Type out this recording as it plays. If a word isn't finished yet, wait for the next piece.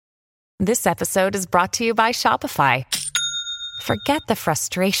This episode is brought to you by Shopify. Forget the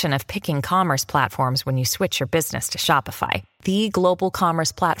frustration of picking commerce platforms when you switch your business to Shopify, the global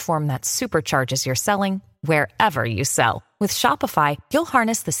commerce platform that supercharges your selling wherever you sell. With Shopify, you'll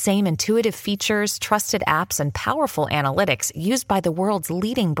harness the same intuitive features, trusted apps, and powerful analytics used by the world's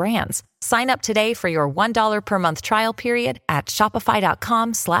leading brands. Sign up today for your $1 per month trial period at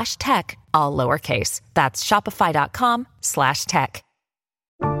shopify.com/tech, all lowercase. That's shopify.com/tech.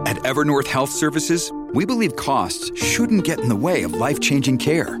 At Evernorth Health Services, we believe costs shouldn't get in the way of life-changing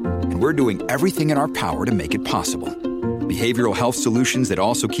care, and we're doing everything in our power to make it possible. Behavioral health solutions that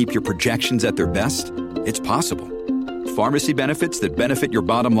also keep your projections at their best? It's possible. Pharmacy benefits that benefit your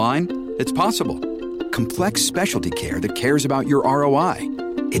bottom line? It's possible. Complex specialty care that cares about your ROI?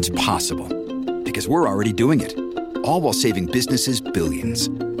 It's possible. Because we're already doing it. All while saving businesses billions.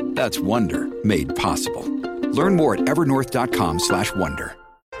 That's Wonder made possible. Learn more at evernorth.com/wonder.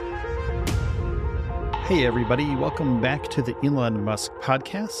 Hey everybody, welcome back to the Elon Musk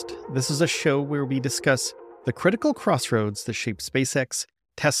podcast. This is a show where we discuss the critical crossroads that shape SpaceX,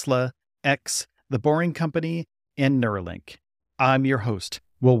 Tesla, X, The Boring Company, and Neuralink. I'm your host,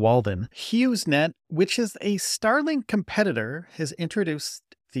 Will Walden. HughesNet, which is a Starlink competitor, has introduced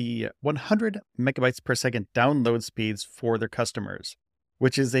the 100 megabytes per second download speeds for their customers,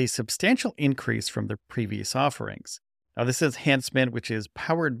 which is a substantial increase from their previous offerings. Now, this enhancement, which is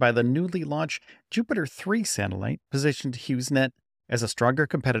powered by the newly launched Jupiter 3 satellite, positioned HughesNet as a stronger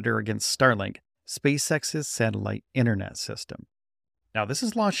competitor against Starlink, SpaceX's satellite internet system. Now, this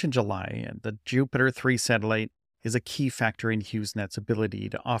is launched in July, and the Jupiter 3 satellite is a key factor in HughesNet's ability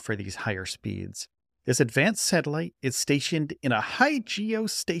to offer these higher speeds. This advanced satellite is stationed in a high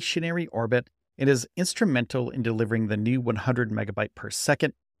geostationary orbit and is instrumental in delivering the new 100 megabyte per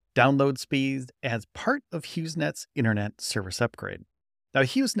second download speeds as part of HughesNet's internet service upgrade. Now,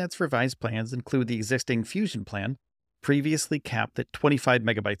 HughesNet's revised plans include the existing Fusion plan, previously capped at 25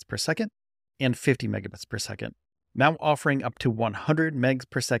 megabytes per second and 50 megabits per second, now offering up to 100 megs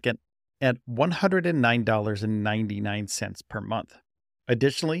per second at $109.99 per month.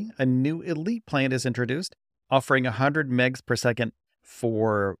 Additionally, a new Elite plan is introduced, offering 100 megs per second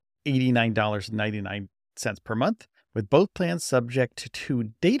for $89.99 per month, with both plans subject to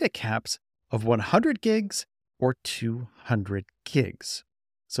two data caps of 100 gigs or 200 gigs.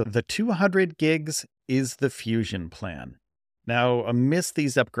 So the 200 gigs is the Fusion plan. Now, amidst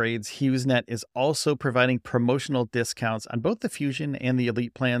these upgrades, HughesNet is also providing promotional discounts on both the Fusion and the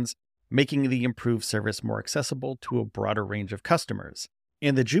Elite plans, making the improved service more accessible to a broader range of customers.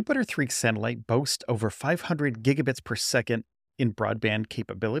 And the Jupiter 3 satellite boasts over 500 gigabits per second in broadband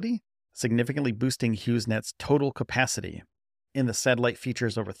capability, significantly boosting HughesNet's total capacity. And the satellite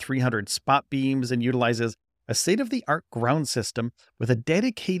features over 300 spot beams and utilizes a state-of-the-art ground system with a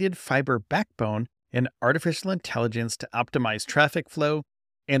dedicated fiber backbone and artificial intelligence to optimize traffic flow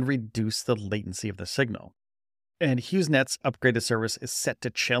and reduce the latency of the signal. And HughesNet's upgraded service is set to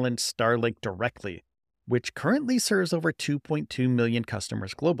challenge Starlink directly, which currently serves over 2.2 million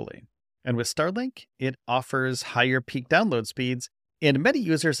customers globally. And with Starlink, it offers higher peak download speeds, and many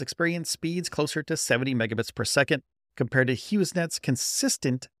users experience speeds closer to 70 megabits per second compared to HughesNet's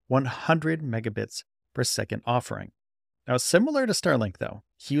consistent 100 megabits per second offering. Now, similar to Starlink, though,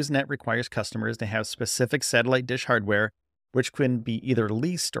 HughesNet requires customers to have specific satellite dish hardware, which can be either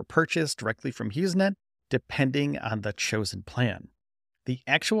leased or purchased directly from HughesNet, depending on the chosen plan. The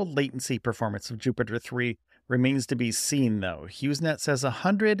actual latency performance of Jupiter 3 remains to be seen, though. HughesNet says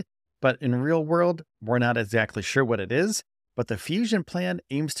 100, but in real world, we're not exactly sure what it is. But the Fusion plan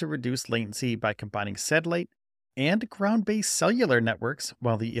aims to reduce latency by combining satellite and ground-based cellular networks,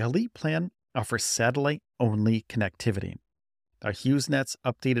 while the Elite plan offers satellite-only connectivity. Now, HughesNet's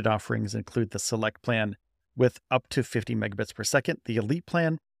updated offerings include the Select plan with up to 50 megabits per second, the Elite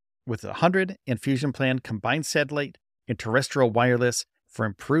plan with 100, and Fusion plan combined satellite and terrestrial wireless for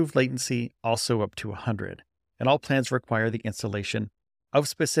improved latency, also up to 100. And all plans require the installation of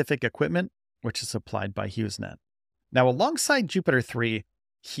specific equipment, which is supplied by HughesNet. Now, alongside Jupiter 3,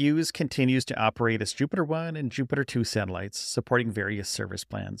 Hughes continues to operate its Jupiter 1 and Jupiter 2 satellites, supporting various service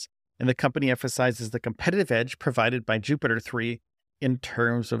plans. And the company emphasizes the competitive edge provided by Jupiter 3 in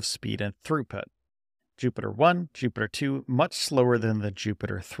terms of speed and throughput. Jupiter 1, Jupiter 2, much slower than the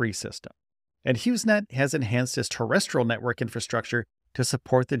Jupiter 3 system. And HughesNet has enhanced its terrestrial network infrastructure to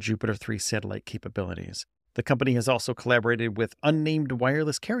support the Jupiter 3 satellite capabilities. The company has also collaborated with unnamed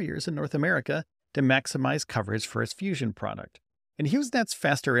wireless carriers in North America to maximize coverage for its Fusion product. And HughesNet's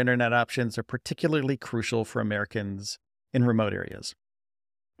faster internet options are particularly crucial for Americans in remote areas,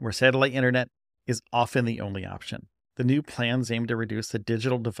 where satellite internet is often the only option. The new plans aim to reduce the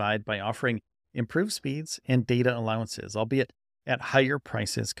digital divide by offering improved speeds and data allowances, albeit at higher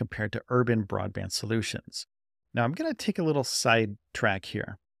prices compared to urban broadband solutions. Now, I'm going to take a little sidetrack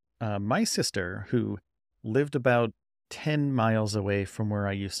here. My sister, who lived about 10 miles away from where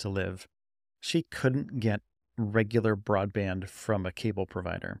I used to live, she couldn't get regular broadband from a cable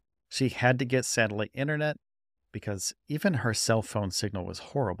provider. She had to get satellite internet because even her cell phone signal was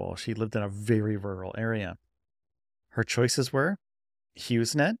horrible. She lived in a very rural area. Her choices were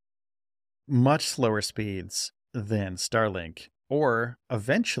HughesNet, much slower speeds than Starlink, or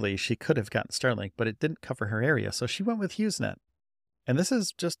eventually she could have gotten Starlink, but it didn't cover her area, so she went with HughesNet. And this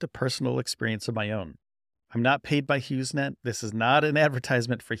is just a personal experience of my own. I'm not paid by HughesNet. This is not an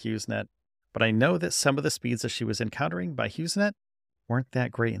advertisement for HughesNet, but I know that some of the speeds that she was encountering by HughesNet weren't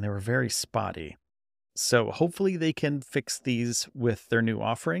that great and they were very spotty. So hopefully they can fix these with their new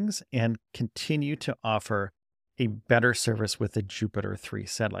offerings and continue to offer a better service with the Jupiter 3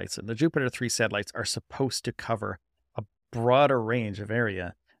 satellites. And the Jupiter 3 satellites are supposed to cover a broader range of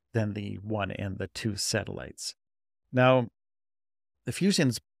area than the 1 and the 2 satellites. Now, the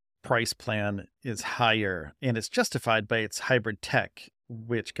Fusion's price plan is higher, and it's justified by its hybrid tech,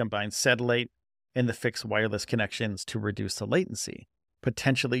 which combines satellite and the fixed wireless connections to reduce the latency,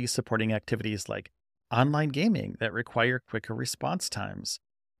 potentially supporting activities like online gaming that require quicker response times.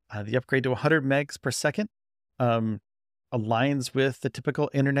 The upgrade to 100 megs per second aligns with the typical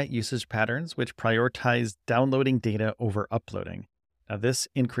internet usage patterns, which prioritize downloading data over uploading. Now, this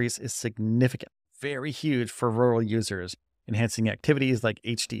increase is significant, very huge for rural users, enhancing activities like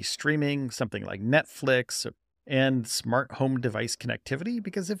HD streaming, something like Netflix, and smart home device connectivity,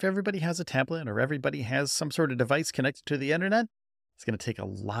 because if everybody has a tablet or everybody has some sort of device connected to the internet, it's going to take a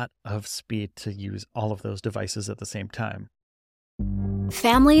lot of speed to use all of those devices at the same time.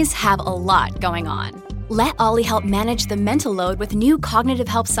 Families have a lot going on. Let Ollie help manage the mental load with new cognitive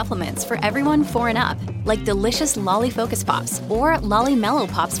health supplements for everyone 4 and up, like delicious Lolly Focus Pops or Lolly Mellow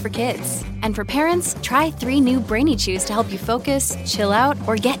Pops for kids. And for parents, try 3 new Brainy Chews to help you focus, chill out,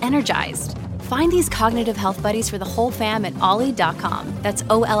 or get energized. Find these cognitive health buddies for the whole fam at ollie.com. That's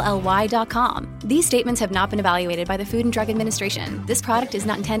OLLY.com. These statements have not been evaluated by the Food and Drug Administration. This product is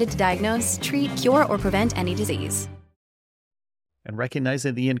not intended to diagnose, treat, cure, or prevent any disease. And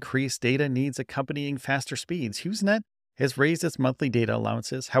recognizing the increased data needs accompanying faster speeds, HughesNet has raised its monthly data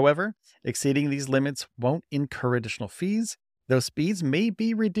allowances. However, exceeding these limits won't incur additional fees, though speeds may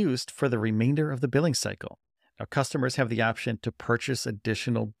be reduced for the remainder of the billing cycle. Now, customers have the option to purchase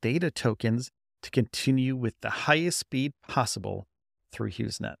additional data tokens to continue with the highest speed possible through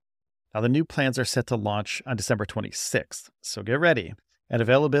HughesNet. Now, the new plans are set to launch on December 26th, so get ready. And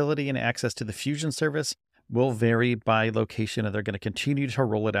availability and access to the Fusion service will vary by location, and they're going to continue to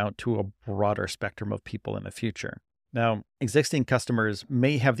roll it out to a broader spectrum of people in the future. Now, existing customers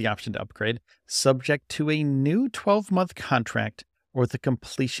may have the option to upgrade, subject to a new 12-month contract or the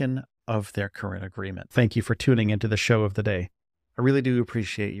completion of their current agreement. Thank you for tuning into the show of the day. I really do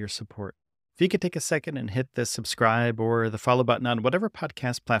appreciate your support. If you could take a second and hit the subscribe or the follow button on whatever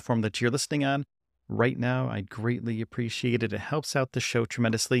podcast platform that you're listening on right now, I'd greatly appreciate it. It helps out the show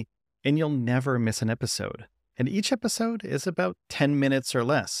tremendously, and you'll never miss an episode. And each episode is about 10 minutes or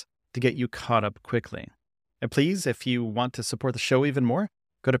less to get you caught up quickly. And please, if you want to support the show even more,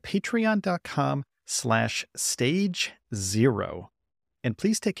 go to patreon.com/stage0. And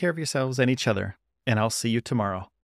please take care of yourselves and each other, and I'll see you tomorrow.